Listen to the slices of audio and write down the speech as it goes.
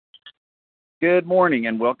Good morning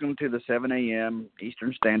and welcome to the 7 a.m.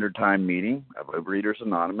 Eastern Standard Time meeting of Overeaters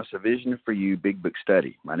Anonymous, a Vision for You Big Book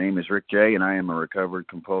Study. My name is Rick J. and I am a recovered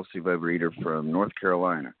compulsive overeater from North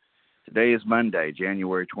Carolina. Today is Monday,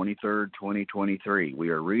 January 23rd, 2023. We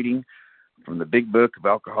are reading from the Big Book of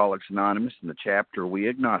Alcoholics Anonymous in the chapter We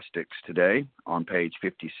Agnostics today on page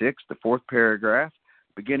 56, the fourth paragraph,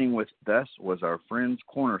 beginning with "Thus was our friend's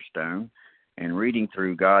cornerstone," and reading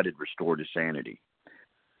through "God had restored his sanity."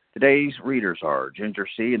 Today's readers are Ginger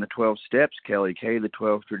C. in the 12 Steps, Kelly K. the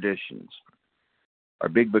 12 Traditions. Our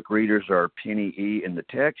Big Book readers are Penny E. in the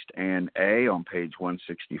text and A. on page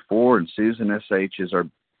 164, and Susan S.H. is our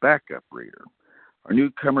backup reader. Our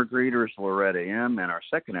newcomer greeter is Loretta M., and our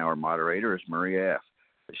second hour moderator is Maria F.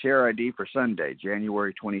 The share ID for Sunday,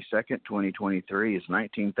 January 22nd, 2023 is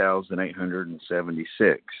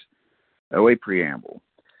 19,876. OA Preamble.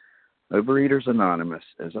 Overeaters Anonymous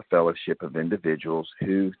is a fellowship of individuals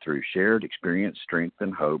who, through shared experience, strength,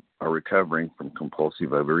 and hope, are recovering from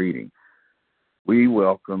compulsive overeating. We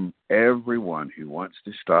welcome everyone who wants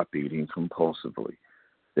to stop eating compulsively.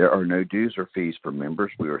 There are no dues or fees for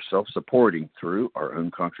members. We are self-supporting through our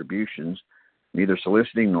own contributions, neither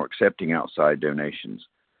soliciting nor accepting outside donations.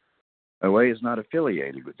 OA is not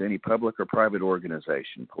affiliated with any public or private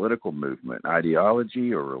organization, political movement,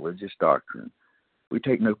 ideology, or religious doctrine. We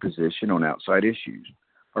take no position on outside issues.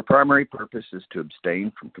 Our primary purpose is to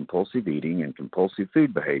abstain from compulsive eating and compulsive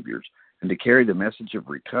food behaviors and to carry the message of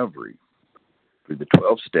recovery through the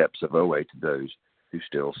 12 steps of OA to those who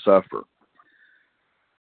still suffer.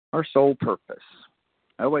 Our sole purpose.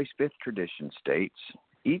 OA's fifth tradition states,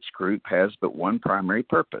 each group has but one primary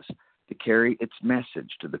purpose, to carry its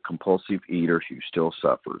message to the compulsive eater who still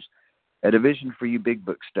suffers. At a Vision for You Big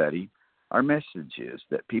Book study, our message is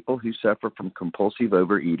that people who suffer from compulsive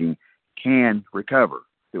overeating can recover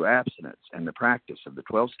through abstinence and the practice of the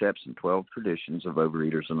 12 steps and 12 traditions of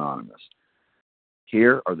Overeaters Anonymous.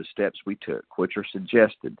 Here are the steps we took, which are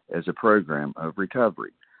suggested as a program of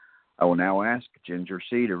recovery. I will now ask Ginger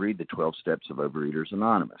C. to read the 12 steps of Overeaters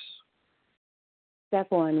Anonymous. Step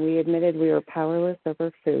 1, we admitted we were powerless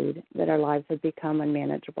over food, that our lives had become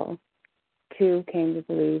unmanageable. 2, came to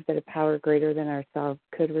believe that a power greater than ourselves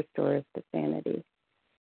could restore us to sanity.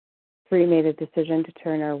 3, made a decision to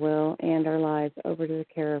turn our will and our lives over to the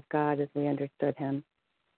care of God as we understood Him.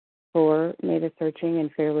 4, made a searching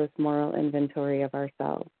and fearless moral inventory of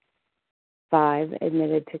ourselves. 5,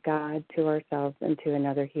 admitted to God, to ourselves, and to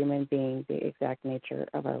another human being the exact nature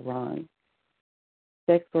of our wrong.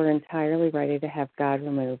 6, we're entirely ready to have God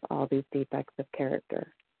remove all these defects of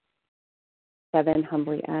character. 7,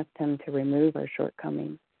 humbly asked Him to remove our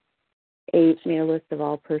shortcomings. 8, made a list of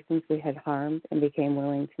all persons we had harmed and became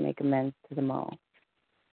willing to make amends to them all.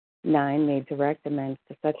 9, made direct amends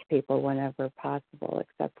to such people whenever possible,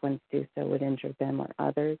 except when to do so would injure them or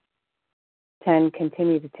others. 10,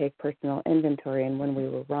 continued to take personal inventory, and when we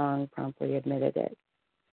were wrong, promptly admitted it.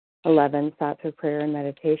 11, sought through prayer and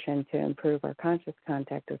meditation to improve our conscious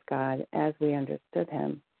contact with God as we understood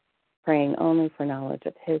Him, praying only for knowledge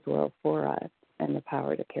of His will for us and the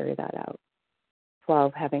power to carry that out.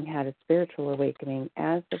 12, having had a spiritual awakening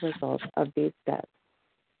as the result of these steps,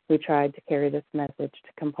 we tried to carry this message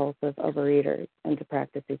to compulsive overeaters and to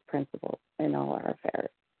practice these principles in all our affairs.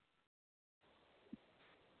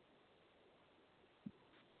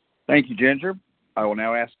 Thank you, Ginger. I will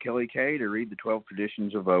now ask Kelly K. to read the 12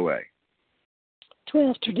 traditions of OA.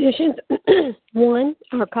 12 traditions. 1,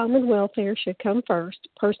 our common welfare should come first.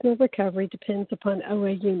 Personal recovery depends upon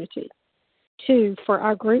OA unity. 2, for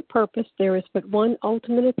our group purpose, there is but one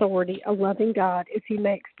ultimate authority, a loving God, as He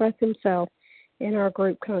may express Himself in our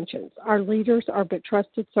group conscience. Our leaders are but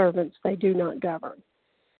trusted servants. They do not govern.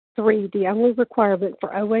 3, the only requirement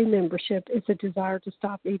for OA membership is a desire to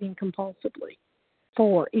stop eating compulsively.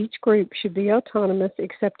 4, each group should be autonomous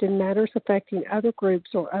except in matters affecting other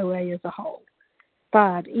groups or OA as a whole.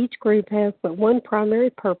 5, each group has but one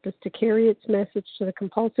primary purpose, to carry its message to the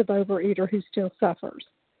compulsive overeater who still suffers.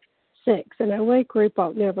 6, an OA group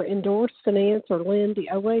ought never endorse, finance, or lend the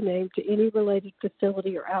OA name to any related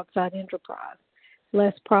facility or outside enterprise,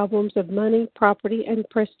 lest problems of money, property, and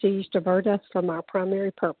prestige divert us from our primary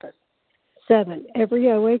purpose. 7, every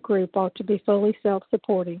OA group ought to be fully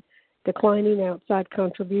self-supporting, declining outside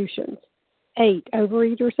contributions. 8,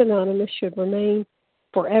 Overeaters Anonymous should remain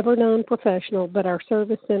forever non-professional, but our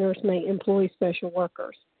service centers may employ special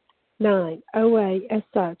workers. 9, OA as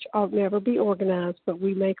such ought never be organized, but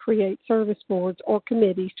we may create service boards or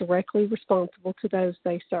committees directly responsible to those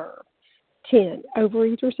they serve. 10,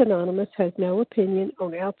 Overeaters Anonymous has no opinion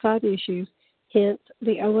on outside issues, hence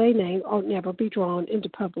the OA name ought never be drawn into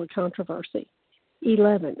public controversy.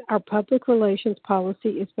 11. Our public relations policy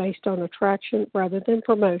is based on attraction rather than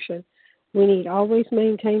promotion. We need always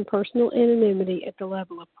maintain personal anonymity at the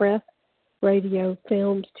level of press, radio,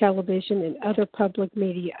 films, television, and other public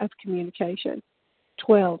media of communication.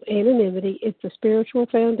 12. Anonymity is the spiritual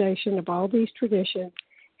foundation of all these traditions,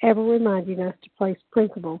 ever reminding us to place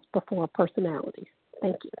principles before personalities.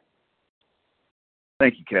 Thank you.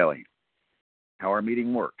 Thank you, Kelly. How our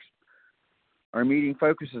meeting works. Our meeting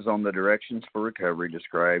focuses on the directions for recovery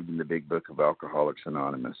described in the Big Book of Alcoholics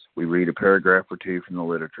Anonymous. We read a paragraph or two from the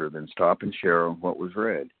literature, then stop and share on what was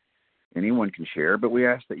read. Anyone can share, but we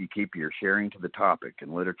ask that you keep your sharing to the topic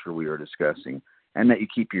and literature we are discussing, and that you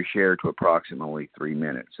keep your share to approximately 3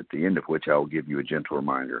 minutes, at the end of which I will give you a gentle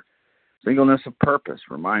reminder. Singleness of purpose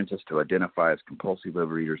reminds us to identify as compulsive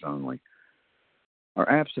overeaters only. Our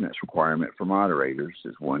abstinence requirement for moderators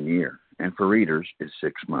is 1 year, and for readers is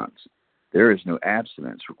 6 months. There is no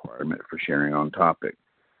abstinence requirement for sharing on topic.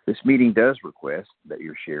 This meeting does request that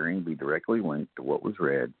your sharing be directly linked to what was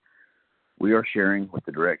read. We are sharing what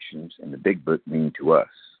the directions in the Big Book mean to us.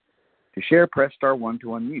 To share, press star 1 to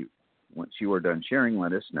unmute. Once you are done sharing,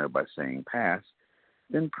 let us know by saying pass,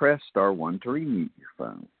 then press star 1 to remute your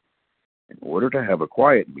phone. In order to have a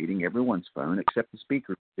quiet meeting, everyone's phone except the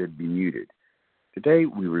speaker should be muted. Today,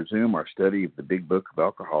 we resume our study of the Big Book of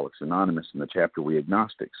Alcoholics Anonymous in the chapter We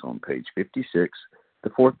Agnostics on page 56, the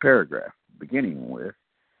 4th paragraph, beginning with,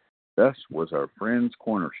 "Thus was our friend's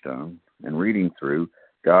cornerstone," and reading through,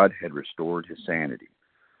 "God had restored his sanity."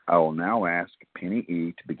 I will now ask Penny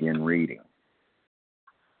E. to begin reading.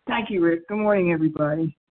 Thank you, Rick. Good morning,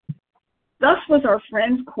 everybody. Thus was our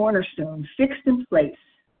friend's cornerstone fixed in place.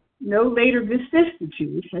 No later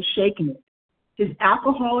vicissitude has shaken it. His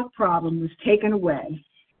alcoholic problem was taken away.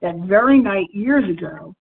 That very night years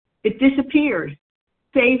ago, it disappeared,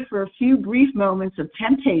 save for a few brief moments of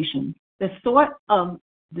temptation. The thought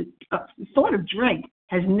of drink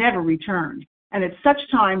has never returned, and at such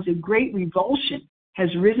times a great revulsion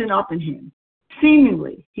has risen up in him.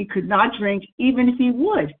 Seemingly, he could not drink even if he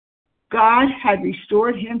would. God had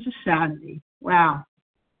restored him to sanity. Wow.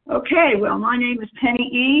 Okay, well, my name is Penny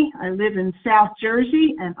E. I live in South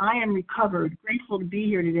Jersey, and I am recovered. Grateful to be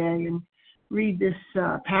here today and read this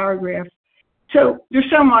paragraph. So there's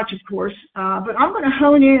so much, of course, but I'm going to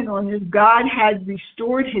hone in on this. God had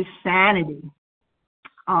restored his sanity.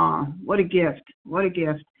 What a gift. What a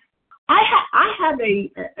gift. I have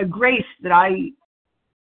a grace that I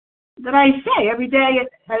say every day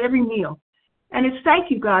at every meal, and it's thank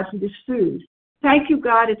you, God, for this food. Thank you,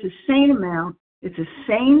 God, it's the same amount. It's the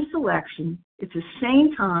same selection. It's the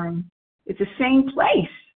same time. It's the same place.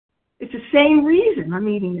 It's the same reason I'm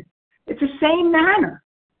eating it. It's the same manner.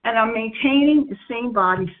 And I'm maintaining the same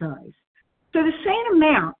body size. So the same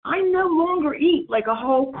amount, I no longer eat like a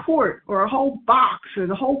whole quart or a whole box or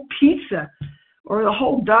the whole pizza or the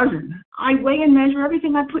whole dozen. I weigh and measure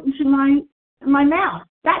everything I put into my mouth.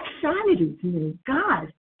 That's sanity to me.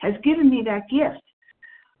 God has given me that gift.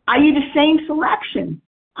 I eat the same selection.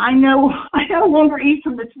 I no longer eat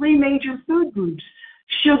from the 3 major food groups: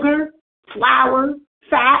 sugar, flour,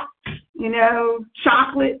 fat,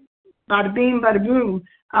 chocolate, bada bing, bada boom.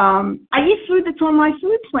 I eat food that's on my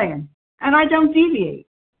food plan, and I don't deviate.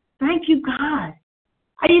 Thank you, God.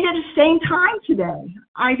 I eat at the same time today.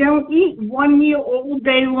 I don't eat one meal all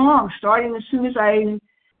day long, starting as soon as I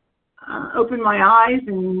open my eyes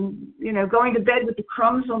and, going to bed with the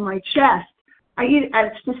crumbs on my chest. I eat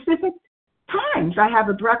at specific times. I have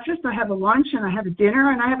a breakfast, I have a lunch, and I have a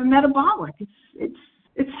dinner, and I have a metabolic.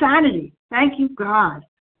 It's sanity. Thank you, God.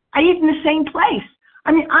 I eat in the same place.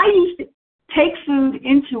 I used to take food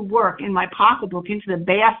into work in my pocketbook, into the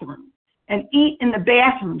bathroom, and eat in the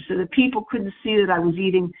bathroom so that people couldn't see that I was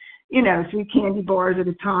eating, 3 candy bars at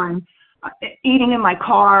a time, eating in my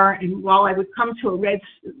car, and while I would come to a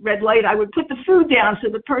red light, I would put the food down so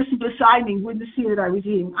the person beside me wouldn't see that I was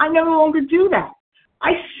eating. I no longer do that.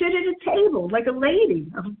 I sit at a table like a lady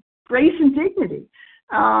of grace and dignity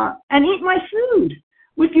and eat my food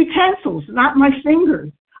with utensils, not my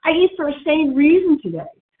fingers. I eat for the same reason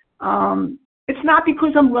today. It's not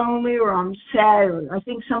because I'm lonely or I'm sad or I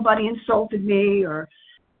think somebody insulted me or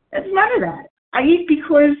it's none of that. I eat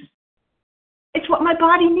because it's what my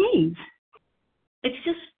body needs. It's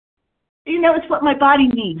just, it's what my body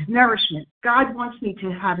needs, nourishment. God wants me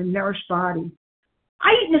to have a nourished body.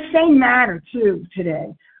 I eat in the same manner, too,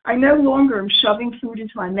 today. I no longer am shoving food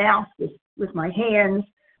into my mouth with my hands.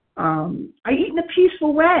 I eat in a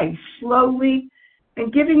peaceful way, slowly,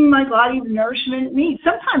 and giving my body the nourishment it needs.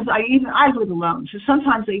 Sometimes I live alone, so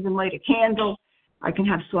sometimes I even light a candle. I can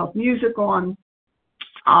have soft music on.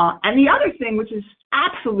 And the other thing, which is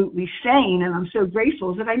absolutely sane, and I'm so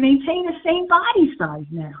grateful that I maintain the same body size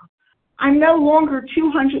now. I'm no longer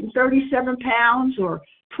 237 pounds or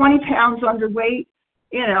 20 pounds underweight.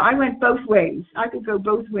 You know, I went both ways. I could go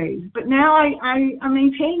both ways. But now I'm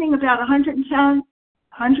maintaining about 110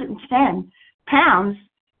 pounds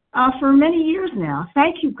for many years now.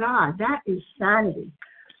 Thank you, God. That is sanity.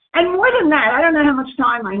 And more than that, I don't know how much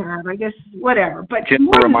time I have. I guess whatever. But just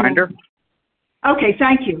more a reminder. Okay,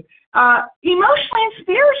 thank you. Emotionally and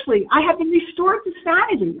spiritually, I have been restored to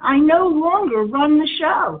sanity. I no longer run the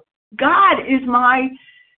show. God is my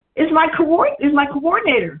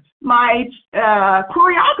coordinator, my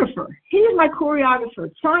choreographer. He is my choreographer.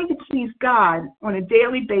 Trying to please God on a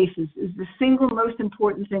daily basis is the single most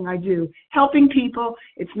important thing I do. Helping people,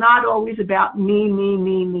 it's not always about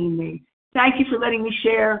me. Thank you for letting me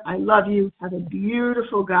share. I love you. Have a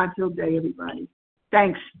beautiful God-filled day, everybody.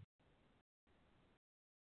 Thanks.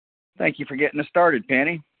 Thank you for getting us started,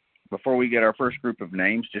 Penny. Before we get our first group of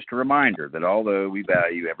names, just a reminder that although we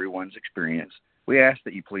value everyone's experience, we ask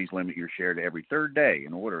that you please limit your share to every third day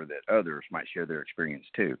in order that others might share their experience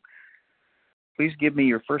too. Please give me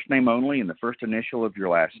your first name only and the first initial of your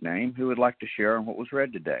last name. Who would like to share on what was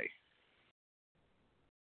read today?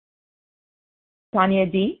 Tanya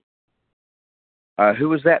D. Who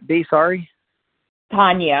was that B, sorry?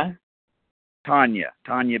 Tanya. Tanya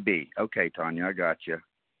B. Okay, Tanya, I got you.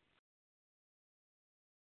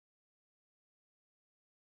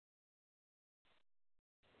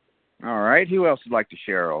 All right, who else would like to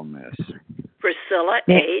share on this? Priscilla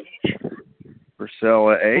H.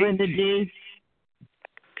 Priscilla H. Linda D.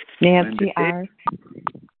 Nancy R.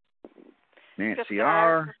 Nancy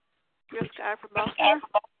R. Riska R. for Boston.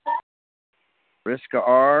 Riska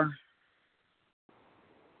R.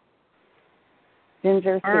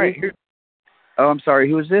 Ginger C. All right. Oh, I'm sorry.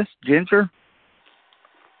 Who is this? Ginger?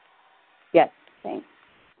 Yes, thanks.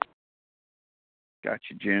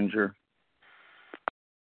 Gotcha, Ginger.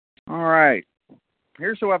 All right.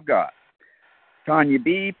 Here's who I've got. Tanya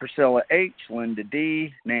B., Priscilla H., Linda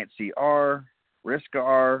D., Nancy R., Riska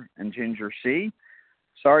R., and Ginger C.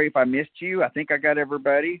 Sorry if I missed you. I think I got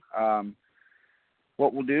everybody.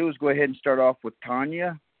 What we'll do is go ahead and start off with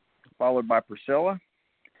Tanya, followed by Priscilla.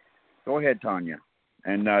 Go ahead, Tanya.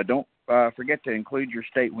 And don't forget to include your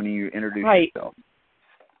state when you introduce yourself.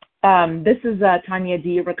 This is Tanya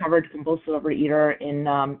D., recovered compulsive overeater in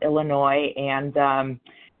Illinois, and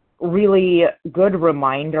really good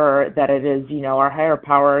reminder that it is, our higher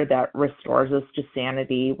power that restores us to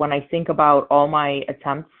sanity. When I think about all my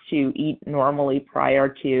attempts to eat normally prior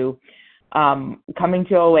to coming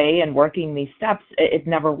to OA and working these steps, it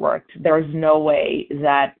never worked. There's no way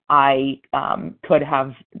that I could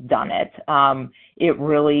have done it. It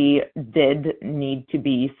really did need to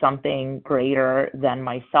be something greater than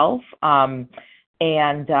myself.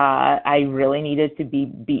 And I really needed to be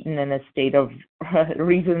beaten in a state of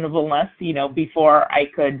reasonableness, before I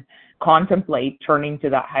could contemplate turning to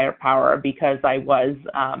that higher power, because I was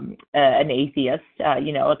an atheist,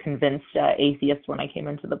 a convinced atheist when I came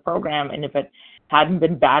into the program. And if it hadn't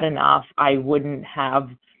been bad enough, I wouldn't have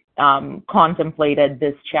contemplated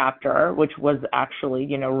this chapter, which was actually,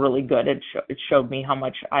 really good. It showed me how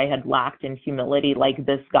much I had lacked in humility. Like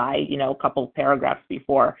this guy, a couple paragraphs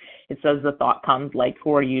before, it says the thought comes like,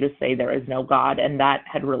 who are you to say there is no God? And that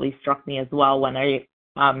had really struck me as well when I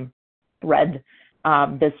read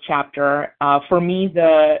this chapter. For me,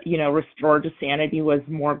 the, restored to sanity was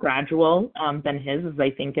more gradual than his, as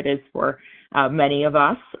I think it is for many of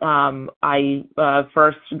us. I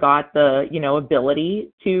first got the,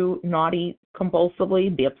 ability to not eat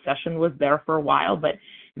compulsively. The obsession was there for a while, but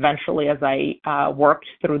eventually as I worked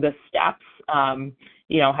through the steps,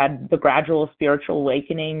 had the gradual spiritual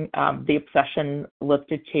awakening, the obsession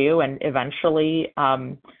lifted too, and eventually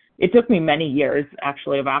it took me many years,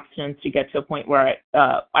 actually, of abstinence to get to a point where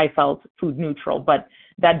I felt food neutral, but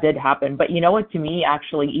that did happen. But you know what, to me,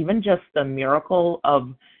 actually, even just the miracle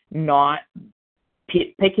of not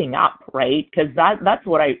picking up, right? Because that's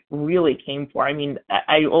what I really came for. I mean,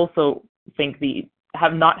 I also think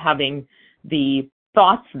not having the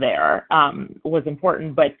thoughts there was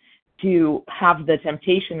important, but to have the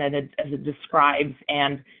temptation as it describes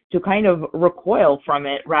and to kind of recoil from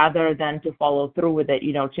it rather than to follow through with it,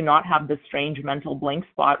 to not have this strange mental blank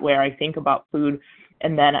spot where I think about food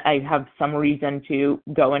and then I have some reason to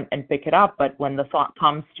go and pick it up. But when the thought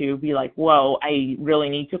comes to be like, whoa, I really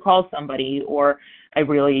need to call somebody, or I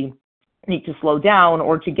really need to slow down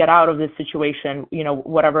or to get out of this situation,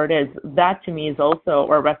 whatever it is, that to me is also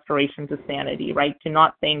a restoration to sanity, right? To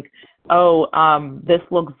not think this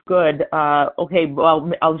looks good. Okay,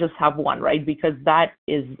 well, I'll just have one, right? Because that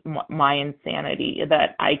is my insanity,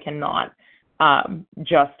 that I cannot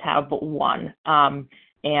just have one.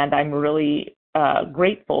 And I'm really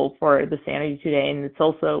grateful for the sanity today. And it's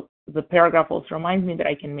also, the paragraph also reminds me that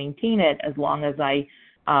I can maintain it as long as I,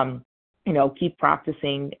 keep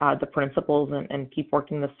practicing the principles and keep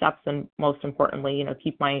working the steps. And most importantly,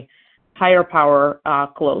 keep my higher power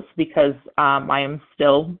close, because I am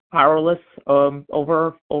still powerless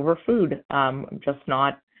over food. I'm just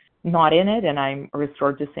not in it, and I'm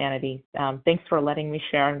restored to sanity. Thanks for letting me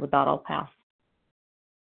share, and with that, I'll pass.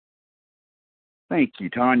 Thank you,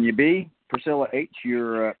 Tanya B. Priscilla H.,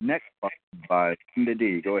 you're next by Linda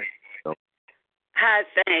D. Go ahead. Hi,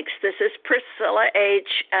 thanks. This is Priscilla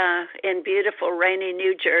H. In beautiful, rainy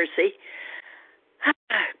New Jersey.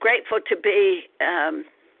 Grateful to be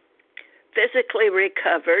physically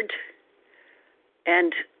recovered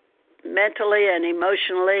and mentally and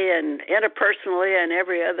emotionally and interpersonally and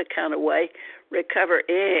every other kind of way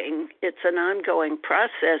recovering. It's an ongoing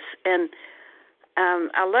process. And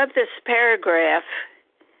I love this paragraph.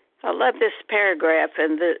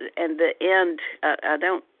 And the end. I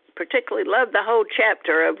don't particularly love the whole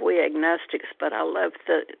chapter of We Agnostics, but I love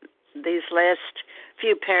these last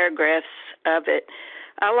few paragraphs of it.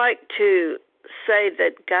 I like to say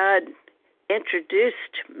that God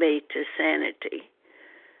introduced me to sanity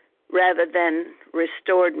rather than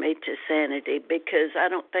restored me to sanity, because I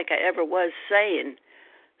don't think I ever was sane.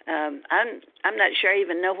 I'm not sure I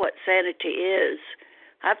even know what sanity is.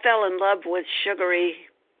 I fell in love with sugary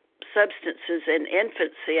substances in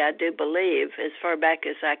infancy, I do believe, as far back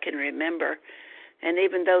as I can remember. And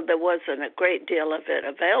even though there wasn't a great deal of it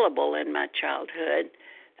available in my childhood,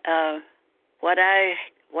 what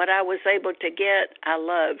I was able to get, I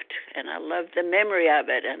loved. And I loved the memory of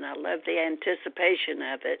it, and I loved the anticipation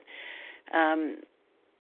of it.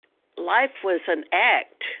 Life was an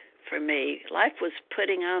act for me. Life was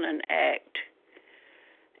putting on an act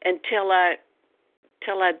until I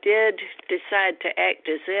did decide to act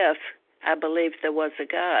as if I believed there was a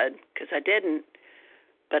God, because I didn't.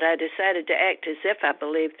 But I decided to act as if I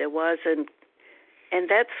believed there was, and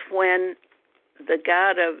that's when the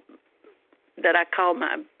God that I call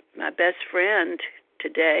my best friend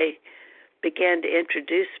today began to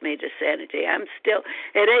introduce me to sanity. I'm still,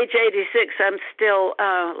 at age 86, I'm still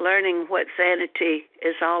learning what sanity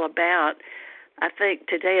is all about. I think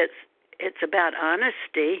today it's about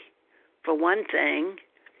honesty, for one thing.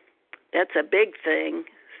 That's a big thing.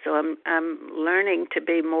 So I'm learning to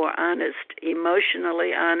be more honest,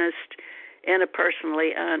 emotionally honest,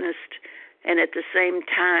 interpersonally honest, and at the same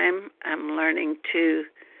time, I'm learning to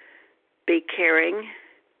be caring,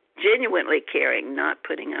 genuinely caring, not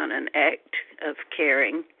putting on an act of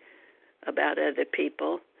caring about other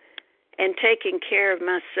people, and taking care of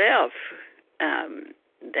myself.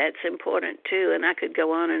 That's important too, and I could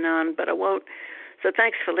go on, but I won't. So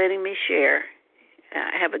thanks for letting me share.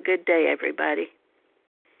 Have a good day, everybody.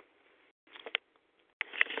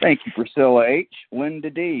 Thank you, Priscilla H. Linda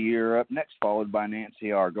D., you're up next, followed by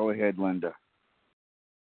Nancy R. Go ahead, Linda.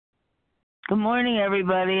 Good morning,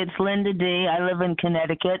 everybody. It's Linda D. I live in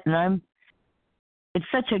Connecticut, and it's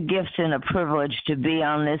such a gift and a privilege to be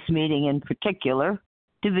on this meeting in particular,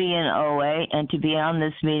 to be in OA, and to be on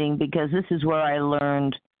this meeting, because this is where I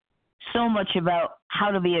learned so much about how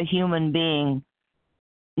to be a human being,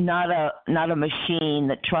 not a machine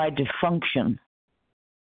that tried to function.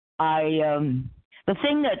 The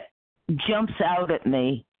thing that jumps out at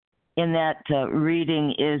me in that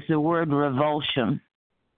reading is the word revulsion.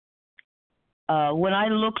 When I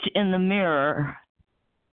looked in the mirror,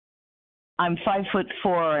 I'm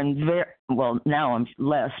 5'4" and now I'm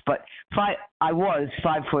less, but I was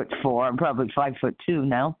 5'4". I'm probably 5'2"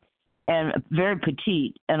 now, and very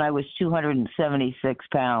petite, and I was 276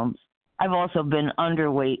 pounds. I've also been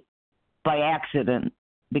underweight by accident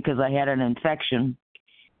because I had an infection.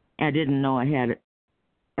 I didn't know I had it.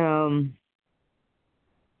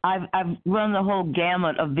 I've run the whole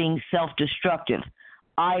gamut of being self-destructive.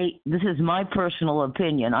 This is my personal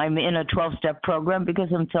opinion. I'm in a 12-step program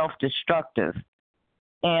because I'm self-destructive.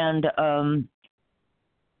 And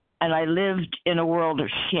I lived in a world of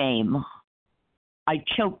shame. I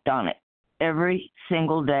choked on it every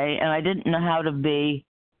single day, and I didn't know how to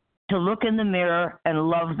look in the mirror and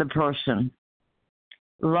love the person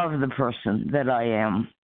that I am.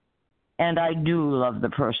 And I do love the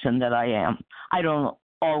person that I am. I don't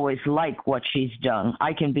always like what she's done.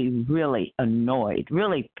 I can be really annoyed,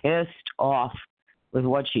 really pissed off with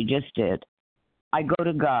what she just did. I go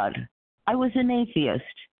to God. I was an atheist.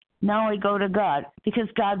 Now I go to God because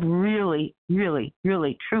God really, really,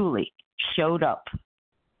 really, truly showed up.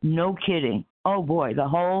 No kidding. Oh boy, the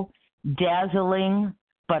whole dazzling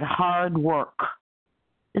but hard work.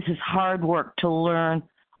 This is hard work to learn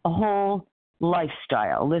a whole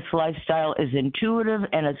lifestyle. This lifestyle is intuitive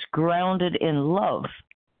and it's grounded in love.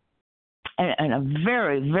 And a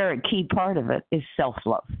very, very key part of it is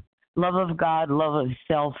self-love. Love of God, love of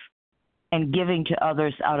self, and giving to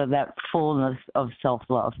others out of that fullness of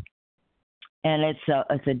self-love. And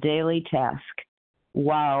it's a daily task.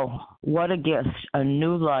 Wow, what a gift, a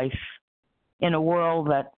new life in a world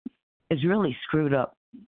that is really screwed up.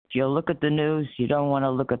 If you look at the news, you don't want to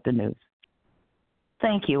look at the news.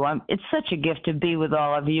 Thank you. It's such a gift to be with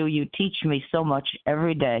all of you. You teach me so much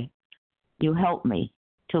every day. You help me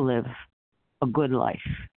to live a good life,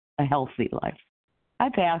 a healthy life. I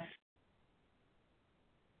pass.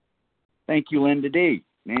 Thank you, Linda D.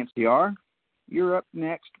 Nancy R., you're up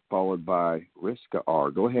next, followed by Riska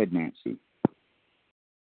R. Go ahead, Nancy.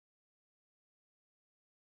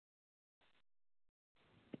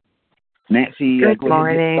 Nancy, good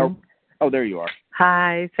morning. Oh, there you are.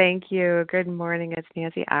 Hi, thank you. Good morning. It's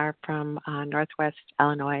Nancy R. from Northwest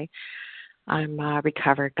Illinois. I'm a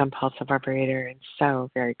recovered compulsive overeater and so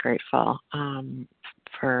very grateful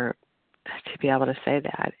for to be able to say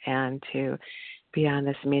that and to be on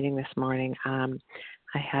this meeting this morning.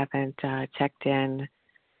 I haven't checked in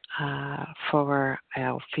for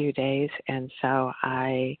a few days, and so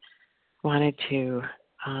I wanted to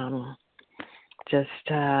just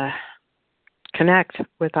connect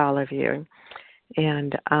with all of you.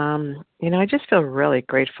 And, I just feel really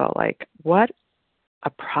grateful. Like, what a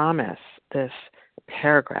promise this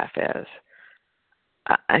paragraph is.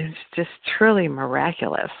 It's just truly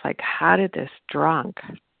miraculous. Like, how did this drunk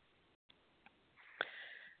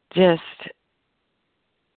just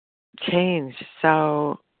change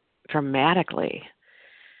so dramatically?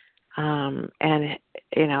 And,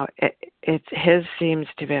 his seems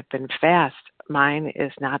to have been fast. Mine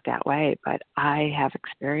is not that way, but I have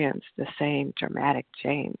experienced the same dramatic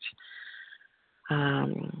change.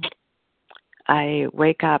 I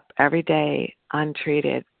wake up every day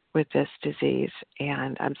untreated with this disease,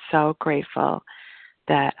 and I'm so grateful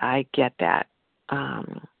that I get that,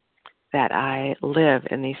 that I live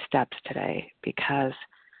in these steps today, because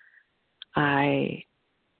I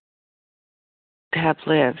have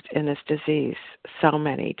lived in this disease so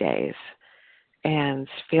many days and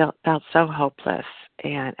felt so hopeless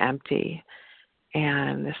and empty.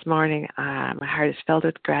 And this morning, my heart is filled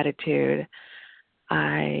with gratitude.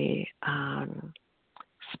 I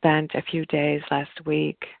spent a few days last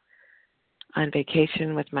week on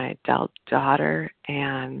vacation with my adult daughter,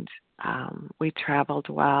 and we traveled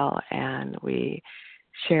well, and we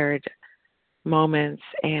shared moments,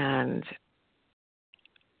 and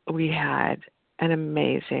we had an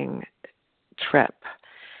amazing trip.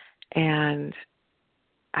 And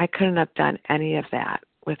I couldn't have done any of that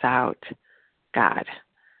without God,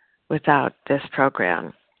 without this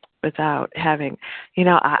program, without having,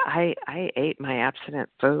 I ate my abstinent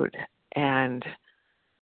food, and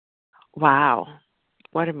wow,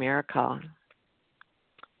 what a miracle.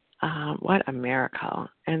 What a miracle.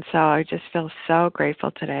 And so I just feel so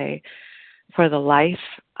grateful today for the life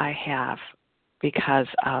I have because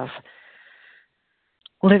of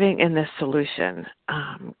living in this solution.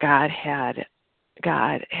 God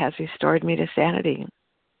has restored me to sanity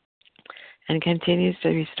and continues to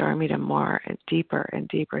restore me to more and deeper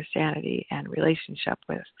sanity and relationship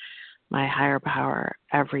with my higher power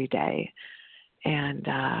every day. And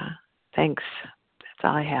thanks. That's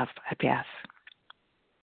all I have. I pass.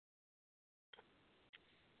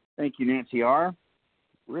 Thank you, Nancy R.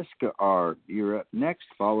 Riska R., you're up next,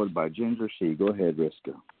 followed by Ginger C. Go ahead,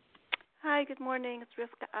 Riska. Hi, good morning. It's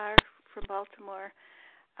Riska R. from Baltimore.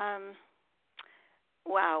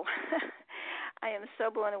 Wow. I am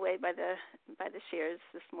so blown away by the shares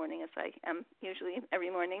this morning, as I am usually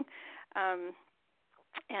every morning. And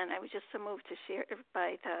I was just so moved to share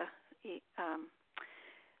by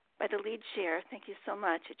the lead share. Thank you so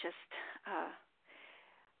much. It just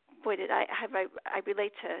boy, did I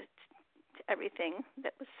relate to everything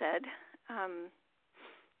that was said,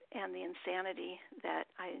 and the insanity that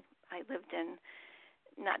I lived in,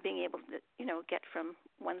 not being able to, get from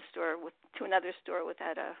one store to another store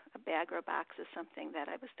without a bag or a box is something that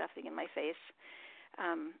I was stuffing in my face.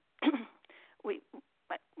 I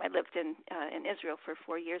lived in Israel for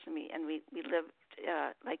 4 years, and we lived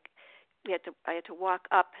I had to walk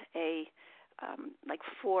up a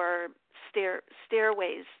 4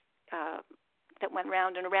 stairways that went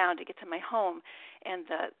round and around to get to my home, and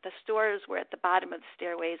the stores were at the bottom of the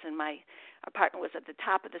stairways, and my apartment was at the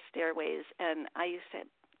top of the stairways, and I used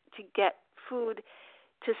to get food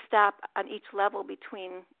to stop on each level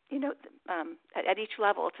between, at each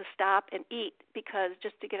level to stop and eat, because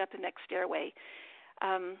just to get up the next stairway.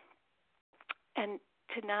 And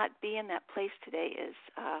to not be in that place today is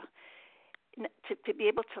to be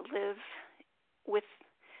able to live with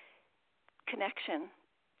connection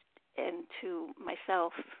and to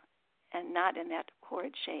myself, and not in that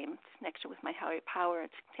horrid shame. It's connection with my higher power.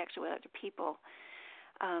 It's connection with other people.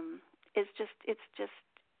 It's just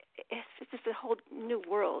a whole new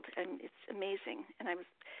world, and it's amazing. And I was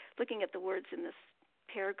looking at the words in this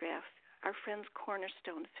paragraph. Our friend's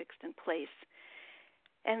cornerstone fixed in place.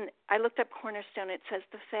 And I looked up cornerstone. It says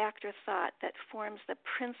the fact or thought that forms the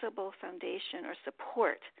principal foundation or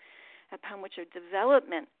support upon which a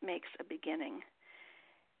development makes a beginning.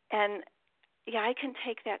 And yeah, I can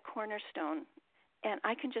take that cornerstone and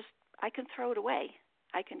I can throw it away.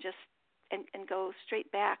 I can just and go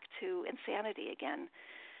straight back to insanity again.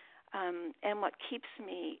 And what keeps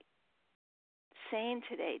me sane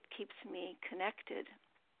today, keeps me connected,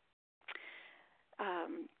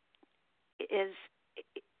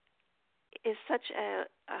 is such a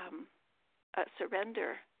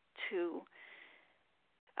surrender to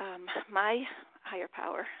my higher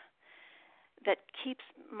power that keeps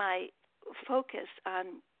my focus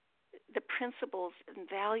on the principles and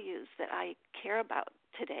values that I care about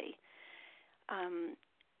today.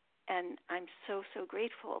 And I'm so, so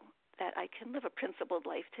grateful that I can live a principled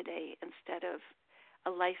life today instead of a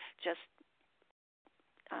life just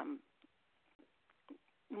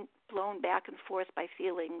blown back and forth by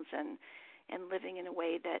feelings and living in a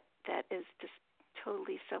way that is just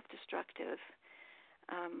totally self-destructive.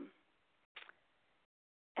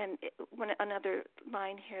 Another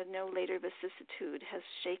line here, no later vicissitude has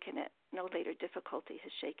shaken it, no later difficulty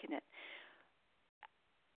has shaken it.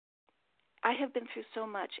 I have been through so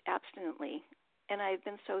much abstinently, and I've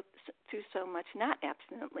been through so much not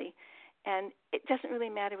abstinently, and it doesn't really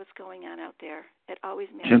matter what's going on out there. It always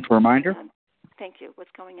matters. Gentle reminder. Thank you.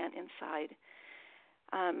 What's going on inside.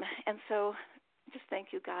 And so just thank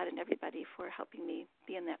you, God, and everybody for helping me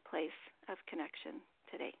be in that place of connection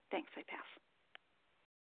today. Thanks. I pass.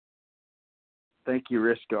 Thank you,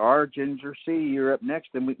 Riska R. Ginger C., you're up next,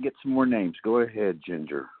 and we can get some more names. Go ahead,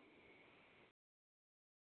 Ginger.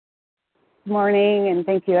 Good morning, and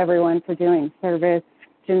thank you, everyone, for doing service.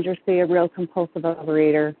 Ginger C., a real compulsive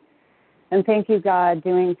overeater. And thank you, God,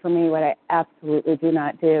 doing for me what I absolutely do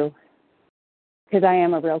not do. Because I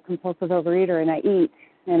am a real compulsive overeater, and I eat,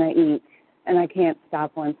 and I can't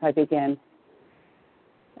stop once I begin.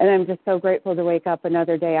 And I'm just so grateful to wake up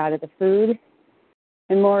another day out of the food.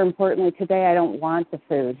 And more importantly, today I don't want the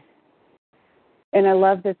food. And I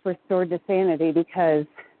love this restored to sanity because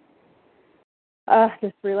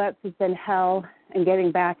this relapse has been hell, and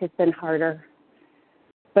getting back has been harder.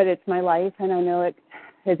 But it's my life, and I know it.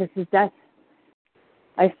 This is death.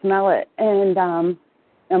 I smell it, and I'm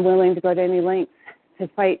willing to go to any lengths to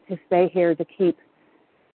fight to stay here, to keep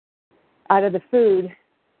out of the food.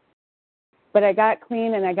 But I got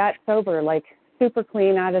clean and I got sober, like super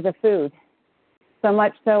clean out of the food. So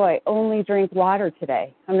much so I only drink water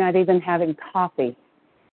today. I'm not even having coffee.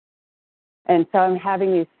 And so I'm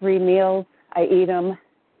having these 3 meals. I eat them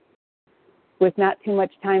with not too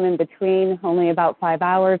much time in between, only about 5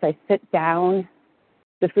 hours. I sit down.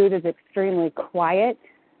 The food is extremely quiet,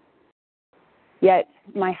 yet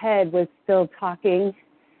my head was still talking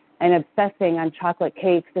and obsessing on chocolate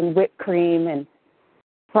cakes and whipped cream and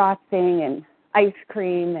frosting and ice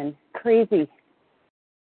cream and crazy.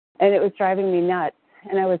 And it was driving me nuts,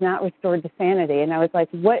 and I was not restored to sanity. And I was like,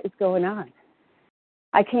 what is going on?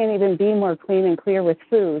 I can't even be more clean and clear with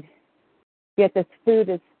food, yet this food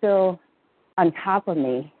is still on top of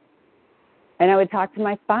me. And I would talk to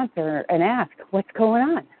my sponsor and ask, what's going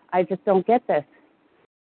on? I just don't get this.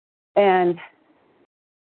 And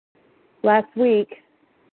last week,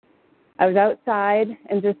 I was outside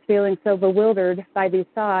and just feeling so bewildered by these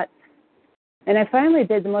thoughts. And I finally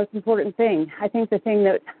did the most important thing. I think the thing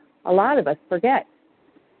that a lot of us forget.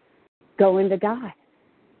 Going to God.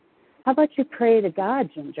 How about you pray to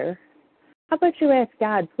God, Ginger? How about you ask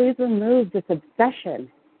God, please remove this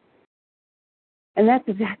obsession? And that's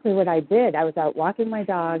exactly what I did. I was out walking my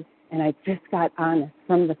dog, and I just got honest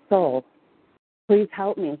from the soul. Please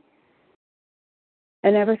help me.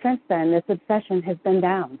 And ever since then, this obsession has been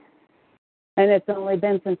down. And it's only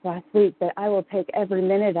been since last week that I will take every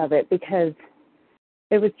minute of it because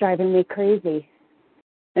it was driving me crazy.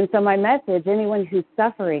 And so my message, anyone who's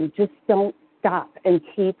suffering, just don't stop and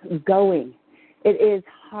keep going. It is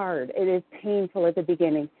hard. It is painful at the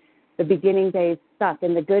beginning. The beginning days suck.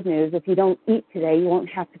 And the good news, if you don't eat today, you won't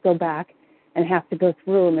have to go back and have to go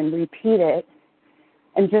through them and repeat it.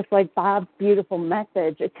 And just like Bob's beautiful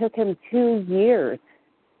message, it took him 2 years.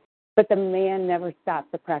 But the man never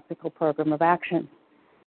stopped the practical program of action.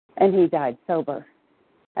 And he died sober.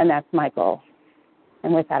 And that's my goal.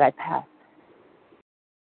 And with that, I pass.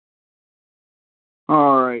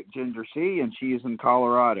 All right, Ginger C., and she is in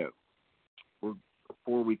Colorado.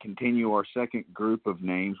 Before we continue our second group of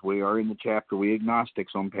names, we are in the chapter We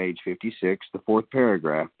Agnostics on page 56, the fourth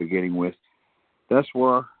paragraph, beginning with, "Thus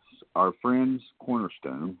were our friends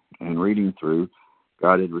cornerstone," and reading through,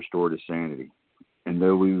 "God had restored his sanity. And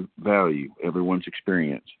though we value everyone's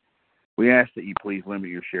experience, we ask that you please limit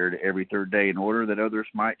your share to every third day in order that others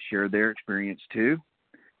might share their experience too."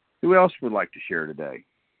 Who else would like to share today?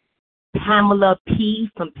 Pamela P.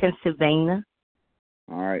 from Pennsylvania.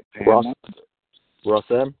 All right, Pamela.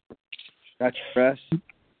 Russ M. Got you, Russ.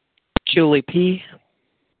 Julie P.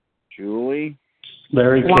 Julie.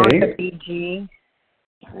 Larry K. Blanca BG.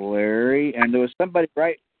 Larry. And there was somebody,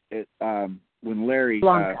 right, when Larry...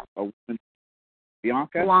 Blanca.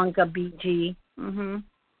 Bianca? Blanca BG. Mm-hmm.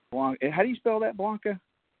 Blanca. How do you spell that, Blanca?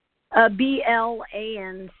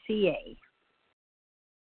 BLANCA.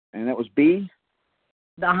 And that was B?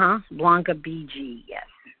 Blanca BG, yes.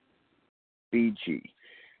 BG.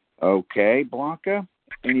 Okay, Blanca.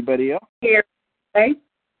 Anybody else? Here. Okay.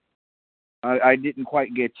 I didn't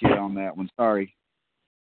quite get you on that one. Sorry.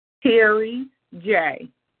 Terry J.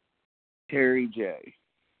 Terry J.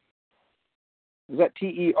 Is that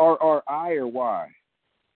Terri or Y?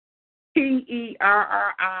 Terri.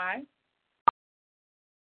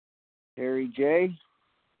 Terry J.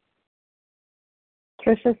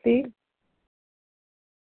 Trisha C.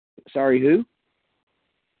 Sorry, who?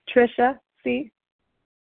 Trisha C.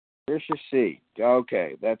 Trisha C.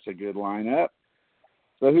 Okay, that's a good lineup.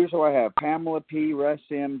 So here's who I have: Pamela P., Russ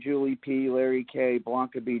M., Julie P., Larry K.,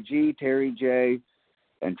 Blanca BG, Terry J.,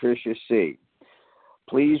 and Trisha C.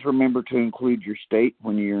 Please remember to include your state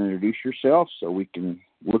when you introduce yourself so we can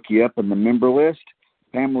look you up in the member list.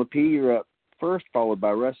 Pamela P., you're up first, followed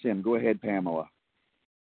by Russ M. Go ahead, Pamela.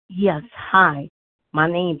 Yes, hi. My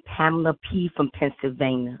name is Pamela P. from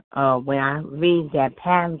Pennsylvania. When I read that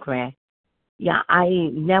paragraph, I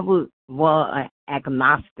never was an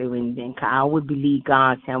agnostic or anything, 'cause I would believe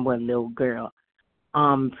God since I was a little girl.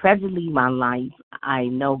 Presently in my life, I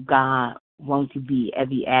know God wants to be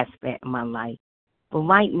every aspect of my life. But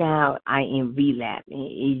right now, I am relapsing.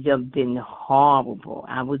 It's just been horrible.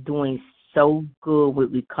 I was doing so good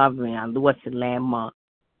with recovering. I lost the last month.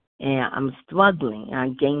 And I'm struggling. I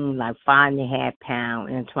gained like 5.5 pounds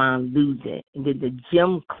and I'm trying to lose it. And then the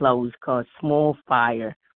gym closed called Small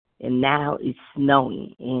Fire, and now it's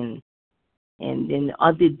snowing. And then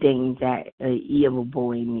other things that are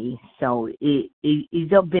irritable in me. So it's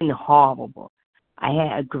just been horrible. I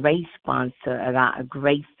had a great sponsor. I got a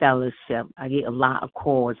great fellowship. I get a lot of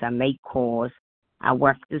calls. I make calls. I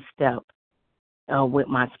work the step with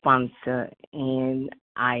my sponsor, and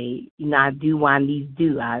I do what I need to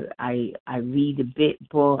do. I read a bit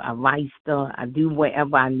book, I write stuff, I do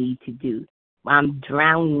whatever I need to do. I'm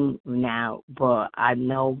drowning now, but I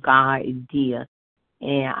know God is there,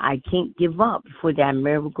 and I can't give up before that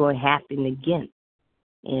miracle happen again.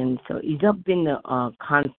 And so it's up been a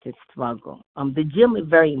constant struggle. The gym is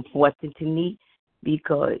very important to me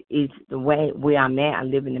because it's the way where I'm at. I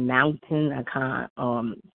live in the mountain. I can't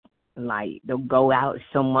don't go out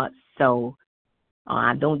so much, so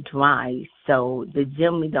I don't drive. So the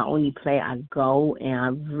gym is the only place I go, and I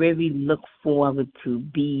really look forward to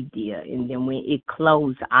be there. And then when it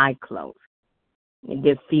closes, I close. And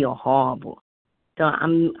they feel horrible. So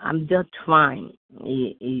I'm just trying.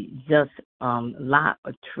 It's just a lot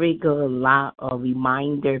of trigger, a lot of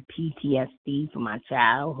reminder, PTSD from my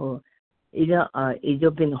childhood. It's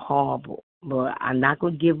just been horrible. But I'm not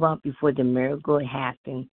going to give up before the miracle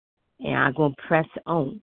happens. And I'm going to press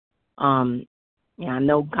on. And I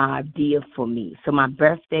know God did for me. So my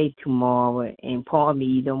birthday tomorrow, and part of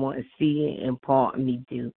me don't want to see it, and part of me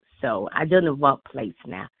do. So I don't know what place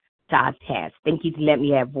now. So I pass. Thank you for letting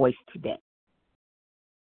me have voice today.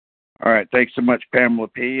 All right. Thanks so much, Pamela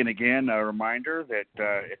P. And again, a reminder that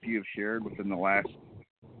if you have shared within the last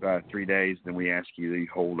 3 days, then we ask you to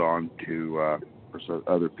hold on to for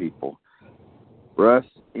other people. Russ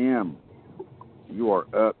M., you are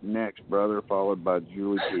up next, brother, followed by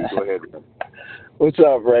Julie P. Go ahead. What's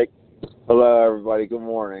up, Rick? Hello, everybody. Good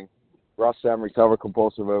morning. Russ M., recovered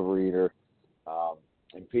compulsive overeater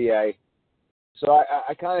in PA. So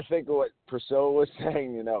I kind of think of what Priscilla was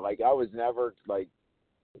saying, like I was never,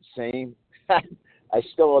 Same. I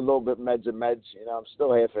still a little bit meds and meds. I'm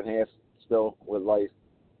still half and half still with life.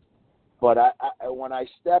 But I when I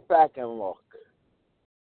step back and look,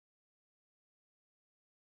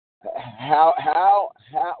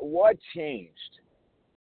 what changed?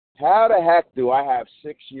 How the heck do I have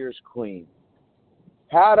 6 years clean?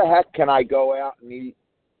 How the heck can I go out and eat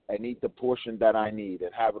the portion that I need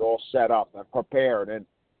and have it all set up and prepared? And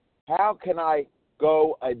how can I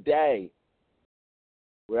go a day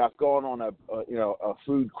without going on a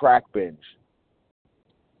food crack binge?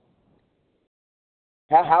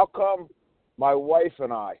 How come my wife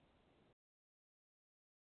and I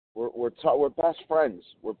we're best friends?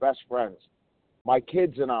 We're best friends. My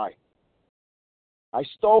kids and I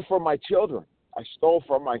stole from my children.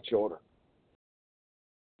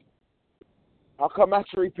 How come that's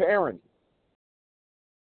repairing?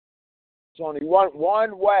 It's only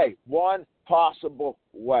one way, one possible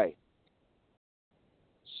way.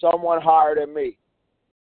 Someone higher than me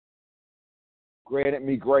granted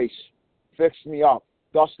me grace, fixed me up,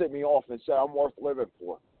 dusted me off, and said I'm worth living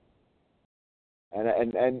for.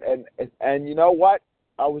 And you know what?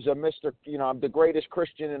 I was a Mr. I'm the greatest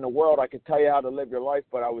Christian in the world. I could tell you how to live your life,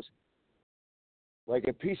 but I was like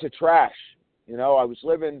a piece of trash. I was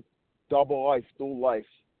living double life, dual life.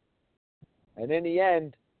 And in the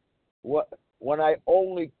end, the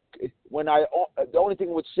only thing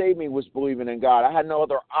that would save me was believing in God. I had no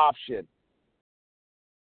other option.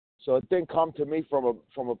 So it didn't come to me from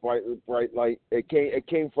a bright light. It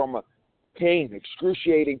came from a pain,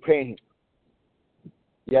 excruciating pain.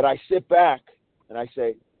 Yet I sit back and I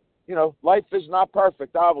say, life is not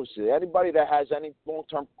perfect, obviously. Anybody that has any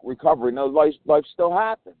long-term recovery knows life still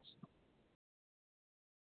happens.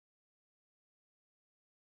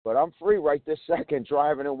 But I'm free right this second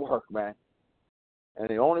driving to work, man. And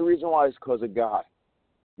the only reason why is because of God.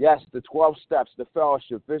 Yes, the 12 steps, the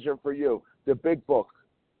fellowship, vision for you, the big book,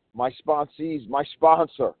 my sponsees, my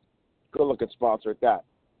sponsor. Good-looking sponsor at that.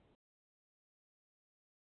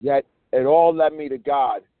 Yet it all led me to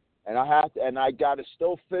God. And I got to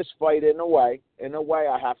still fist fight in a way. In a way,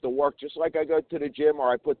 I have to work just like I go to the gym,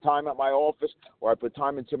 or I put time at my office, or I put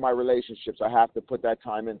time into my relationships. I have to put that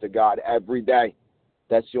time into God every day.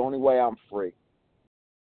 That's the only way I'm free.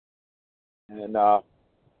 And I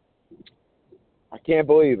can't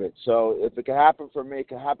believe it. So if it can happen for me, it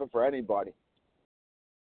can happen for anybody.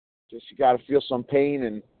 Just you got to feel some pain,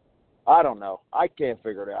 and I don't know. I can't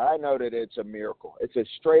figure it out. I know that it's a miracle. It's a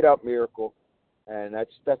straight up miracle, and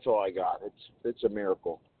that's all I got. It's a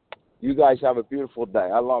miracle. You guys have a beautiful day.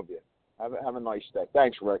 I love you. Have a nice day.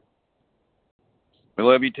 Thanks, Rick. We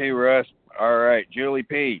love you too, Russ. All right, Julie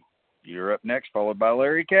P., you're up next, followed by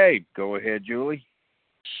Larry K. Go ahead, Julie.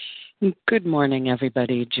 Good morning,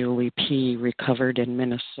 everybody. Julie P., recovered in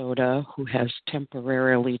Minnesota, who has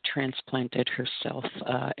temporarily transplanted herself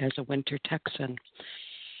as a winter Texan.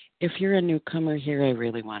 If you're a newcomer here, I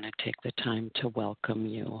really want to take the time to welcome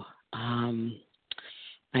you.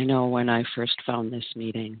 I know when I first found this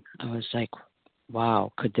meeting, I was like,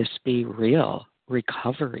 wow, could this be real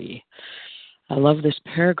recovery? I love this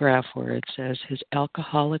paragraph where it says his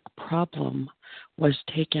alcoholic problem was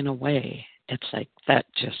taken away. It's like, that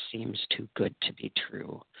just seems too good to be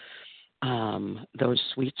true. Those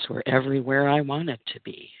sweets were everywhere I wanted to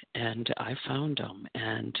be, and I found them.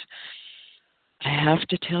 And I have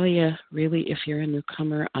to tell you, really, if you're a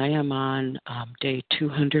newcomer, I am on day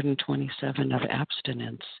 227 of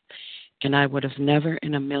abstinence, and I would have never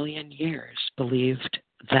in a million years believed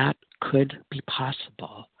that could be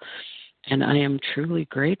possible. And I am truly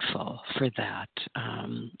grateful for that.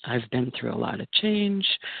 I've been through a lot of change,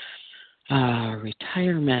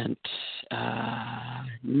 retirement,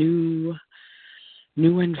 new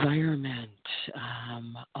environment,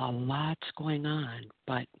 a lot's going on,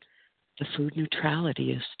 but the food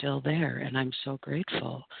neutrality is still there, and I'm so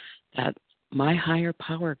grateful that my higher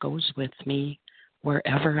power goes with me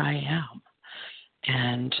wherever I am.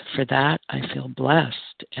 And for that, I feel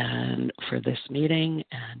blessed, and for this meeting,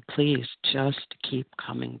 and please just keep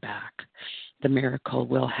coming back. The miracle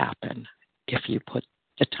will happen if you put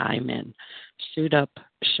the time in. Suit up,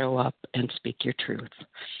 show up, and speak your truth.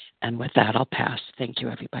 And with that, I'll pass. Thank you,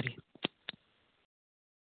 everybody.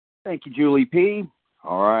 Thank you, Julie P.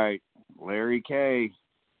 All right, Larry K.,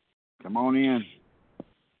 come on in.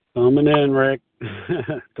 Coming in, Rick.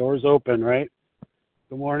 Doors open, right?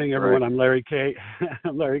 Good morning, everyone. Right. I'm Larry K.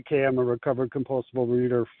 I'm Larry K. I'm a recovered compulsive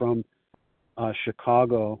overeater from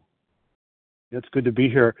Chicago. It's good to be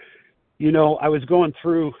here. I was going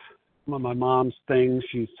through some of my mom's things.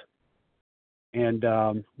 She's And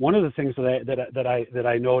one of the things that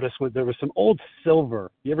I noticed was there was some old silver.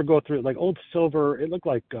 You ever go through it, like old silver? It looked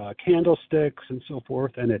like candlesticks and so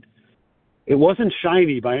forth, and it wasn't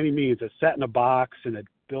shiny by any means. It sat in a box and it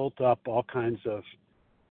built up all kinds of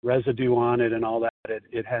residue on it and all that.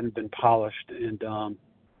 It hadn't been polished. And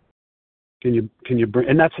can you bring?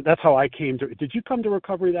 And that's how I came to. Did you come to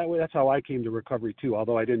recovery that way? That's how I came to recovery too.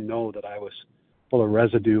 Although I didn't know that I was full of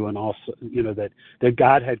residue, and also, that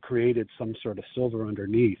God had created some sort of silver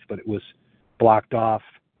underneath, but it was blocked off.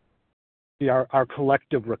 See, our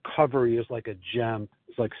collective recovery is like a gem.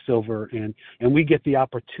 It's like silver, and we get the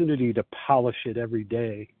opportunity to polish it every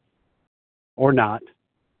day, or not.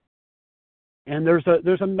 And there's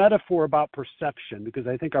a metaphor about perception, because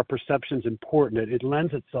I think our perception is important. It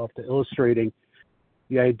lends itself to illustrating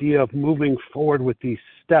the idea of moving forward with these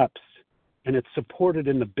steps, and it's supported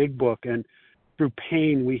in the Big Book. And through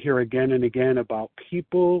pain, we hear again and again about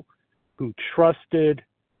people who trusted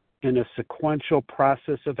in a sequential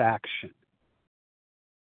process of action,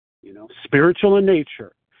 spiritual in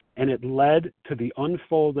nature, and it led to the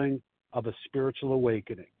unfolding of a spiritual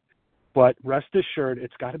awakening. But rest assured,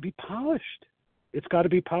 it's got to be polished. It's got to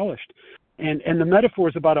be polished. And the metaphor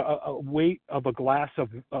is about a weight of a glass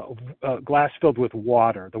glass filled with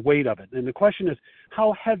water, the weight of it. And the question is,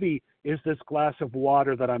 how heavy is this glass of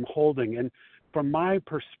water that I'm holding? And from my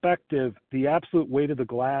perspective, the absolute weight of the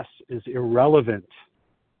glass is irrelevant,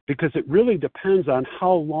 because it really depends on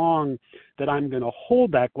how long that I'm going to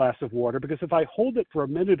hold that glass of water. Because if I hold it for a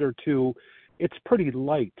minute or two, it's pretty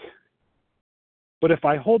light. But if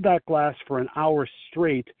I hold that glass for an hour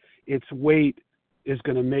straight, its weight is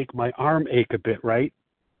going to make my arm ache a bit, right?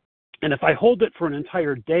 And if I hold it for an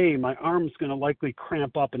entire day, my arm's going to likely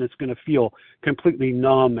cramp up and it's going to feel completely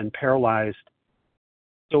numb and paralyzed.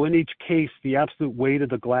 So in each case, the absolute weight of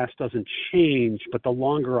the glass doesn't change, but the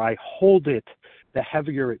longer I hold it, the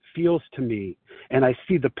heavier it feels to me. And I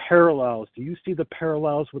see the parallels. Do you see the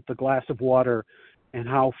parallels with the glass of water and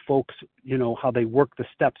how folks, how they work the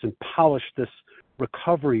steps and polish this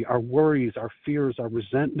recovery? Our worries, our fears, our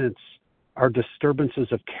resentments, our disturbances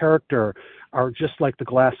of character are just like the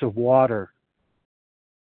glass of water.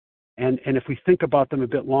 And if we think about them a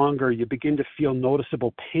bit longer, you begin to feel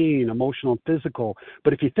noticeable pain, emotional and physical.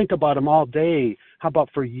 But if you think about them all day, how about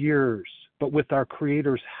for years? But with our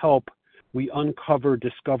Creator's help, we uncover,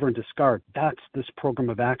 discover, and discard. That's this program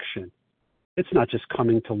of action. It's not just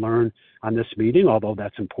coming to learn on this meeting, although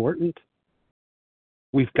that's important.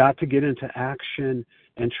 We've got to get into action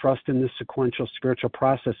and trust in this sequential spiritual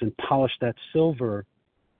process and polish that silver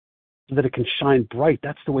so that it can shine bright.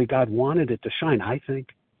 That's the way God wanted it to shine, I think.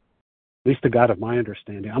 At least the God of my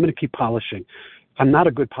understanding. I'm going to keep polishing. I'm not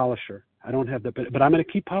a good polisher. I don't have the, but I'm going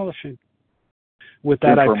to keep polishing. With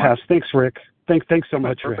that, I pass. Thanks, Rick. Thanks so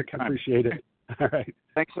much, Rick. I appreciate it. All right.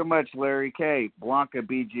 Thanks so much, Larry K. Blanca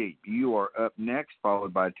BG, you are up next,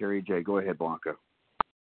 followed by Terry J. Go ahead, Blanca.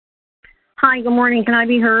 Hi, good morning. Can I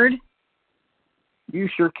be heard? You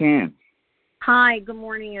sure can. Hi, good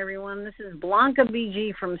morning, everyone. This is Blanca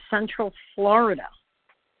BG from Central Florida.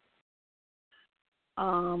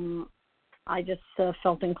 I just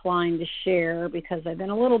felt inclined to share because I've been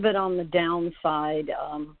a little bit on the downside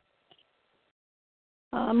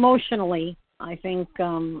emotionally. I think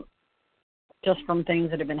just from things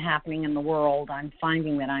that have been happening in the world, I'm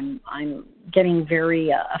finding that I'm getting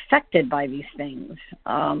very affected by these things.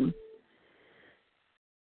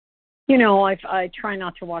 I try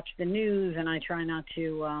not to watch the news, and I try not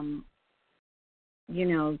to,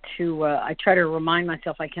 I try to remind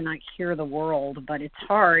myself I cannot cure the world, but it's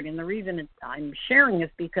hard. And the reason I'm sharing is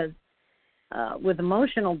because with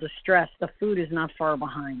emotional distress, the food is not far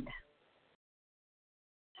behind.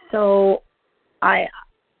 So I'm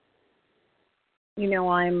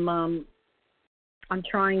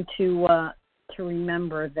trying to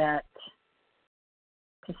remember that,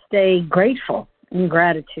 to stay grateful in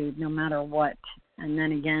gratitude no matter what, and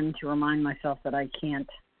then again to remind myself that I can't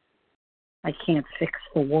fix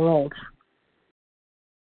the world.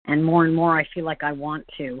 And more I feel like I want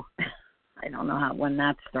to. I don't know when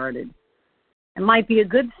that started. It might be a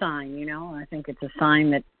good sign, I think it's a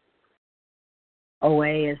sign that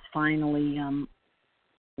OA is finally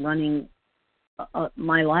running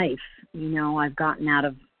my life. I've gotten out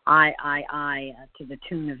of I to the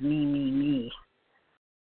tune of me,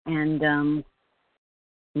 and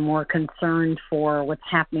more concerned for what's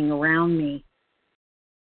happening around me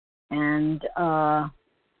and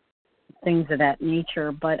things of that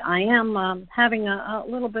nature. But I am having a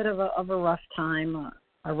little bit of a rough time,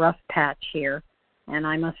 a rough patch here, and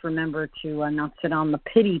I must remember to not sit on the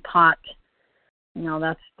pity pot.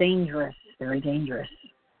 That's dangerous, very dangerous.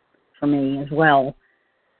 for me as well.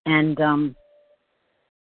 And to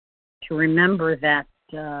remember that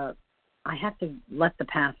I have to let the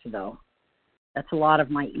past go. That's a lot of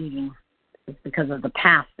my eating. It's because of the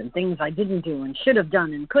past and things I didn't do and should have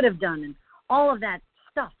done and could have done and all of that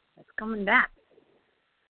stuff that's coming back.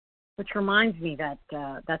 Which reminds me that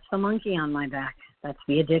that's the monkey on my back. That's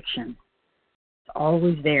the addiction. It's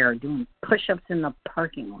always there, doing push-ups in the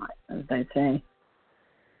parking lot, as they say.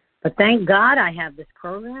 But thank God I have this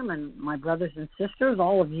program and my brothers and sisters,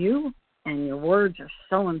 all of you, and your words are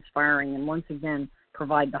so inspiring and once again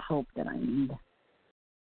provide the hope that I need.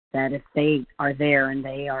 That if they are there and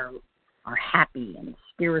they are happy and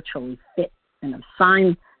spiritually fit and of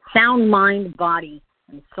sound mind, body,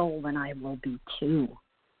 and soul, then I will be too.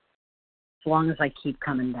 As long as I keep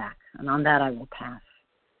coming back. And on that, I will pass.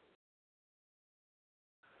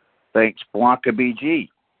 Thanks, Blanca BG.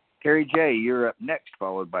 Terry J., you're up next,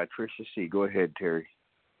 followed by Tricia C. Go ahead, Terry.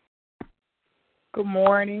 Good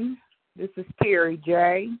morning. This is Terry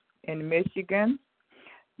J. in Michigan,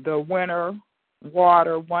 the Winter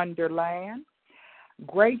Water Wonderland.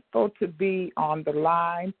 Grateful to be on the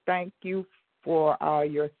line. Thank you for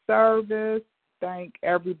your service. Thank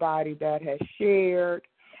everybody that has shared.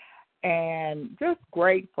 And just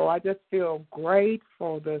grateful. I just feel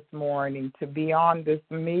grateful this morning to be on this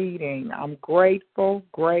meeting. I'm grateful,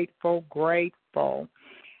 grateful, grateful.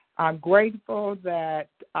 I'm grateful that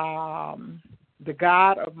the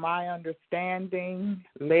God of my understanding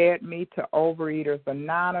led me to Overeaters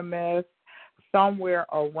Anonymous somewhere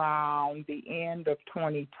around the end of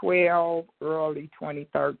 2012, early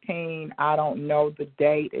 2013. I don't know the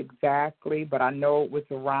date exactly, but I know it was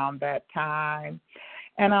around that time.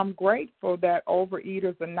 And I'm grateful that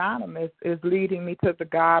Overeaters Anonymous is leading me to the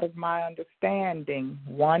God of my understanding,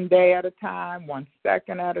 one day at a time, 1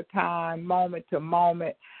 second at a time, moment to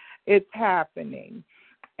moment. It's happening.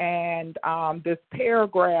 And this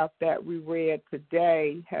paragraph that we read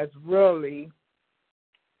today has really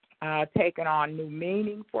taken on new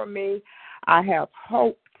meaning for me. I have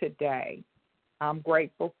hope today. I'm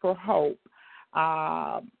grateful for hope.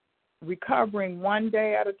 Recovering one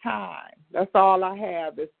day at a time. That's all I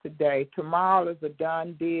have is today. Tomorrow is a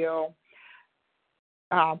done deal.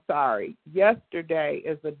 Yesterday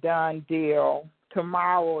is a done deal.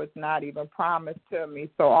 Tomorrow is not even promised to me.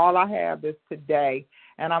 So all I have is today,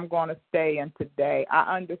 and I'm going to stay in today.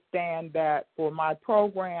 I understand that for my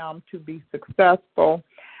program to be successful,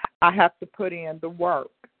 I have to put in the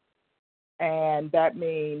work, and that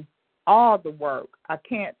means all the work. I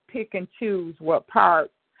can't pick and choose what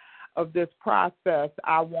parts of this process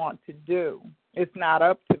I want to do. It's not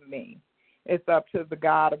up to me. It's up to the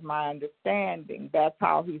God of my understanding. That's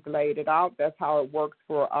how he's laid it out. That's how it works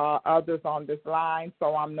for others on this line,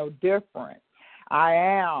 so I'm no different. I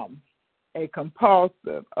am a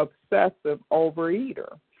compulsive, obsessive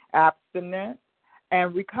overeater, abstinent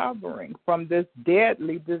and recovering from this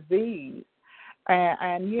deadly disease.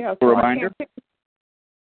 And yes, so reminder.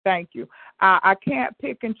 Thank you. I can't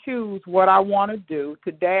pick and choose what I want to do.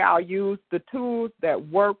 Today I'll use the tools that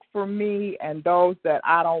work for me, and those that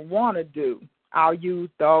I don't want to do, I'll use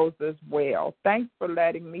those as well. Thanks for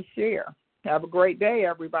letting me share. Have a great day,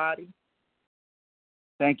 everybody.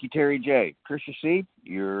 Thank you, Terry J. Tricia C.,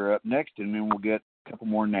 you're up next, and then we'll get a couple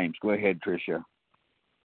more names. Go ahead, Tricia.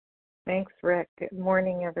 Thanks, Rick. Good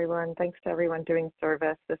morning, everyone. Thanks to everyone doing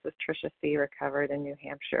service. This is Tricia C., recovered in New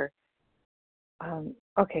Hampshire.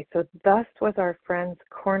 Okay, so thus was our friend's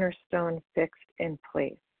cornerstone fixed in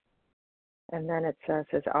place. And then it says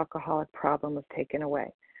his alcoholic problem was taken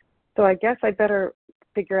away. So I guess I better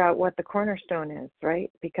figure out what the cornerstone is,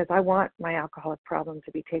 right? Because I want my alcoholic problem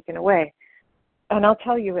to be taken away. And I'll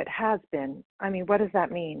tell you, it has been. I mean, what does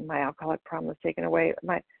that mean? My alcoholic problem was taken away.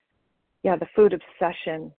 The food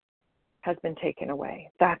obsession has been taken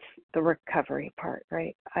away. That's the recovery part,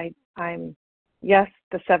 right? I'm yes,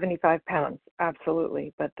 the 75 pounds,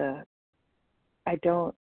 absolutely, but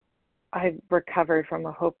I've recovered from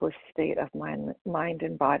a hopeless state of mind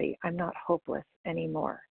and body. I'm not hopeless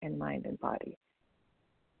anymore in mind and body.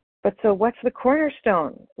 But so what's the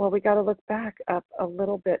cornerstone? Well, we got to look back up a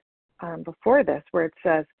little bit before this, where it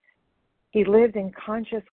says he lived in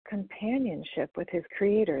conscious companionship with his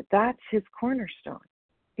Creator. That's his cornerstone.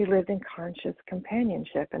 He lived in conscious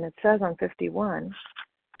companionship. And it says on 51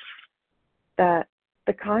 that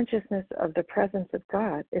the consciousness of the presence of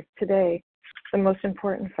God is today the most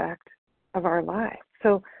important fact of our lives.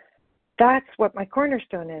 So that's what my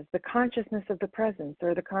cornerstone is, the consciousness of the presence,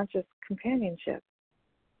 or the conscious companionship.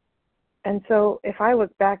 And so if I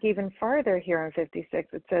look back even farther here on 56,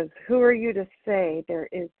 it says, who are you to say there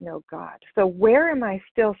is no God? So where am I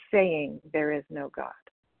still saying there is no God?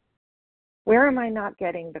 Where am I not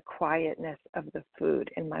getting the quietness of the food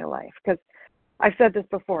in my life? Because I've said this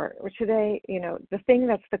before. Today, the thing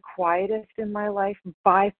that's the quietest in my life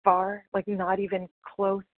by far, like not even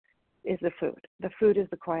close, is the food. The food is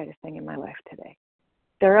the quietest thing in my life today.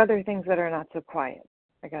 There are other things that are not so quiet,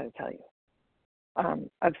 I got to tell you.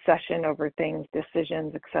 Obsession over things,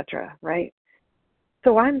 decisions, etc., right?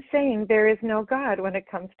 So I'm saying there is no God when it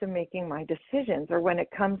comes to making my decisions, or when it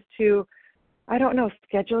comes to, I don't know,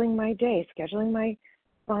 scheduling my day, scheduling my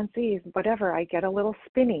sponsees, whatever. I get a little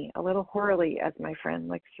spinny, a little whirly, as my friend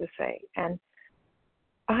likes to say. And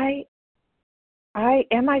am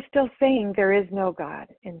I still saying there is no God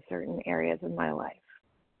in certain areas of my life?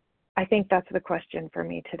 I think that's the question for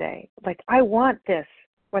me today. Like, I want this,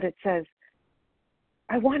 what it says.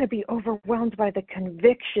 I want to be overwhelmed by the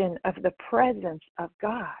conviction of the presence of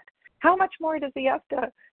God. How much more does he have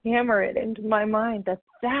to hammer it into my mind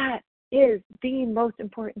that is the most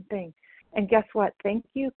important thing? And guess what? Thank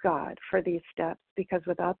you, God, for these steps, because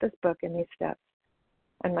without this book and these steps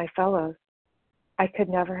and my fellows, I could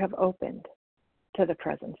never have opened to the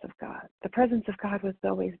presence of God. The presence of God was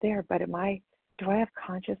always there, but do I have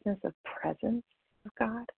consciousness of presence of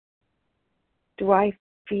God? Do I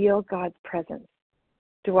feel God's presence?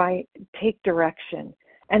 Do I take direction?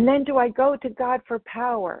 And then do I go to God for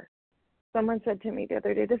power? Someone said to me the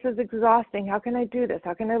other day, this is exhausting. How can I do this?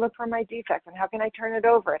 How can I look for my defects? And how can I turn it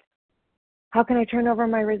over? How can I turn over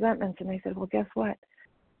my resentments? And I said, well, guess what?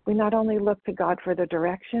 We not only look to God for the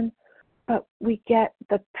direction, but we get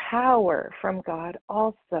the power from God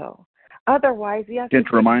also. Otherwise, yes, it's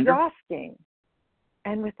exhausting.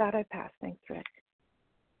 And with that, I pass. Thanks, Rick.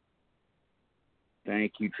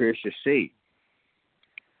 Thank you, Tricia C.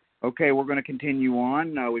 Okay, we're going to continue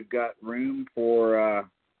on. We've got room for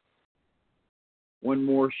one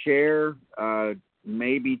more share,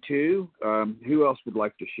 maybe two. Who else would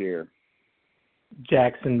like to share?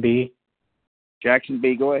 Jackson B. Jackson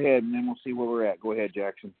B, go ahead, and then we'll see where we're at. Go ahead,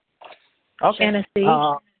 Jackson. Okay. Tennessee.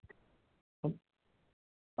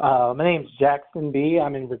 My name's Jackson B.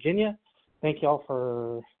 I'm in Virginia. Thank y'all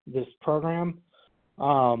for this program.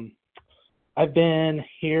 I've been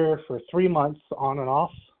here for 3 months on and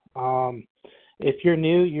off. If you're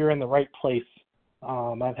new, you're in the right place.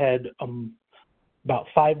 I've had about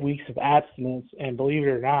 5 weeks of abstinence, and believe it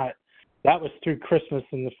or not, that was through Christmas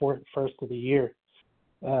and the first of the year.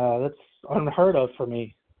 That's unheard of for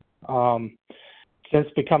me. Since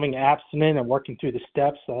becoming abstinent and working through the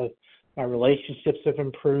steps, my relationships have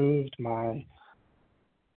improved, my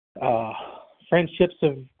friendships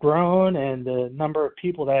have grown, and the number of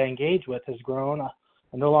people that I engage with has grown. I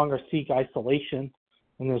no longer seek isolation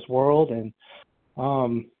in this world, and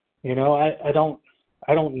I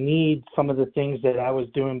don't need some of the things that I was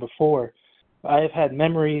doing before. I've had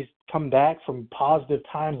memories come back from positive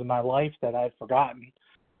times in my life that I've forgotten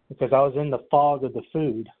because I was in the fog of the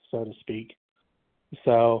food, so to speak.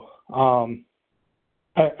 So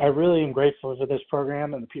I really am grateful for this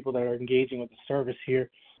program and the people that are engaging with the service here.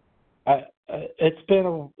 It's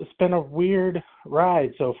been a weird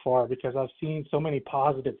ride so far because I've seen so many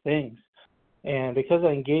positive things. And because I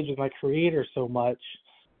engage with my Creator so much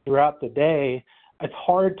throughout the day, it's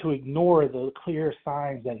hard to ignore the clear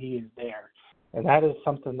signs that He is there. And that is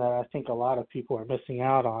something that I think a lot of people are missing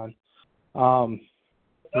out on.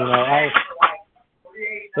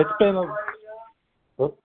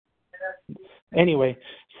 Anyway,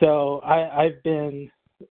 so I've been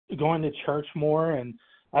going to church more, and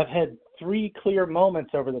I've had 3 clear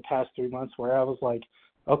moments over the past 3 months where I was like,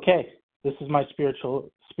 okay, this is my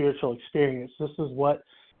spiritual experience. This is what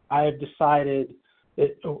I've decided,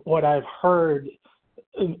 what I've heard,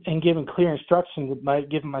 and given clear instructions by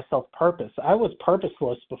giving myself purpose. I was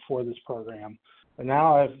purposeless before this program, and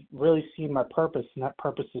now I've really seen my purpose, and that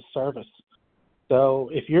purpose is service. So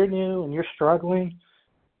if you're new and you're struggling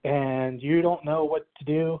and you don't know what to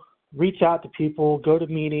do, reach out to people, go to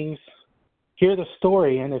meetings, hear the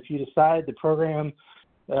story, and if you decide the program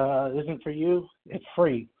isn't for you, it's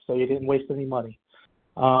free, so you didn't waste any money.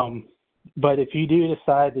 But if you do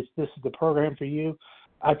decide this is the program for you,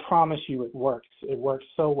 I promise you it works. It works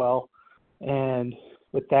so well. And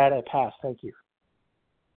with that, I pass. Thank you.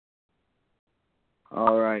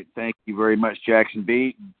 All right. Thank you very much, Jackson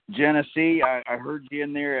B. Jenna C., I heard you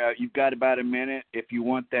in there. You've got about a minute if you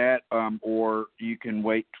want that, or you can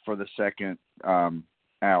wait for the second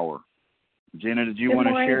hour. Jenna, did you want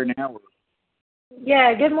to share now?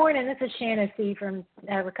 Yeah, good morning. This is Shanna C. from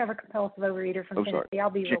Recovered Compulsive Overeater from Tennessee. Sorry.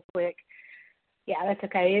 I'll be real quick. Yeah, that's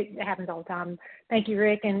okay. It happens all the time. Thank you,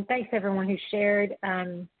 Rick, and thanks to everyone who shared.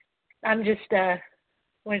 I'm just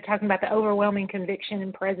when talking about the overwhelming conviction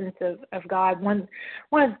and presence of God, one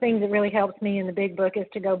of the things that really helps me in the big book is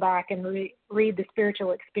to go back and read the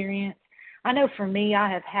spiritual experience. I know for me, I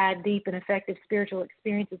have had deep and effective spiritual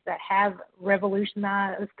experiences that have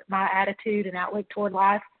revolutionized my attitude and outlook toward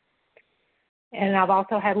life. And I've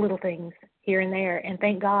also had little things here and there. And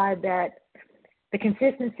thank God that the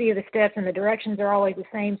consistency of the steps and the directions are always the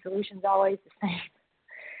same, solutions always the same.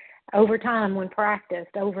 Over time, when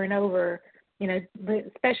practiced over and over,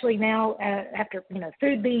 especially now after,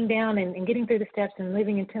 food being down and getting through the steps and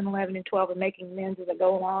living in 10, 11, and 12 and making amends as I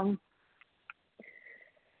go along,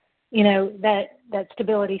 that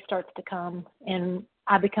stability starts to come and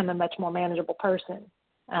I become a much more manageable person.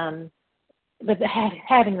 But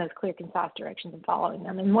having those clear, concise directions and following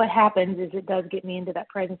them. And what happens is it does get me into that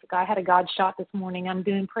presence of God. I had a God shot this morning. I'm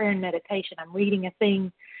doing prayer and meditation. I'm reading a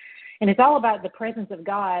thing. And it's all about the presence of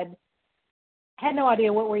God. I had no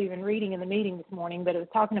idea what we're even reading in the meeting this morning, but it was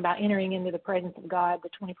talking about entering into the presence of God, the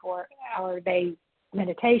 24-hour day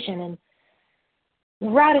meditation. And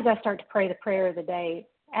right as I start to pray the prayer of the day,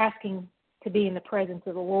 asking to be in the presence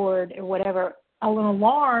of the Lord or whatever, an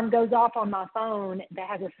alarm goes off on my phone that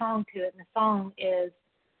has a song to it, and the song is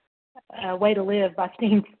Way to Live by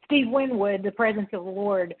Steve Winwood, The Presence of the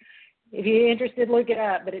Lord. If you're interested, look it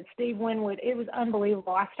up, but it's Steve Winwood. It was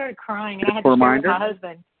unbelievable. I started crying, and I had to share with my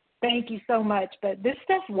husband. Thank you so much. But this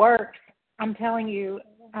stuff works. I'm telling you,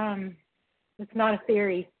 it's not a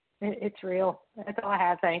theory. It's real. That's all I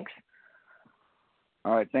have. Thanks.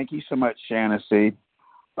 All right. Thank you so much, Shanna C.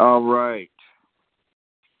 All right.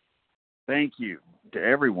 Thank you to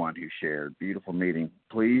everyone who shared. Beautiful meeting.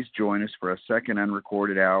 Please join us for a second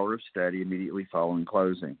unrecorded hour of study immediately following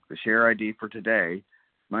closing. The share ID for today,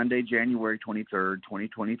 Monday, January 23rd,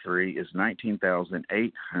 2023, is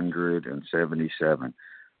 19,877.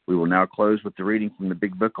 We will now close with the reading from the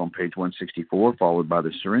Big Book on page 164, followed by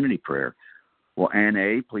the Serenity Prayer. Will Ann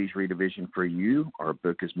A. please read a vision for you? Our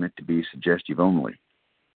book is meant to be suggestive only.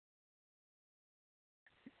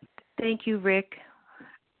 Thank you, Rick.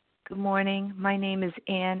 Good morning. My name is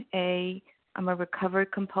Ann A. I'm a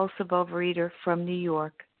recovered compulsive overeater from New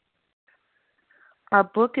York. Our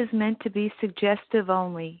book is meant to be suggestive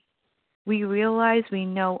only. We realize we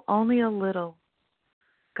know only a little.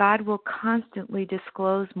 God will constantly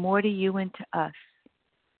disclose more to you and to us.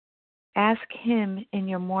 Ask Him in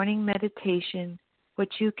your morning meditation what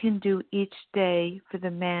you can do each day for the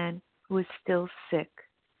man who is still sick.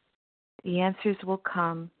 The answers will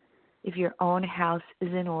come if your own house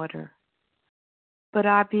is in order. But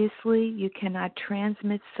obviously, you cannot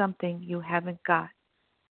transmit something you haven't got.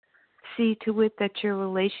 See to it that your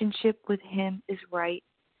relationship with Him is right,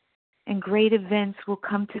 and great events will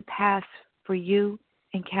come to pass for you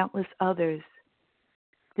and countless others.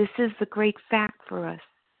 This is the great fact for us.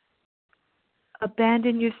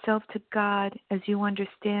 Abandon yourself to God as you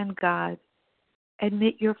understand God.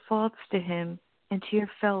 Admit your faults to Him and to your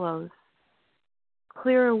fellows.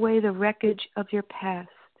 Clear away the wreckage of your past.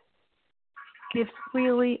 Give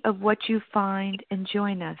freely of what you find and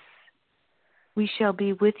join us. We shall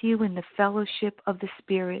be with you in the fellowship of the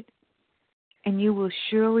Spirit, and you will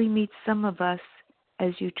surely meet some of us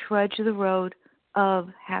as you trudge the road of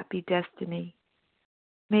happy destiny.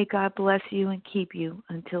 May God bless you and keep you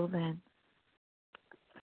until then.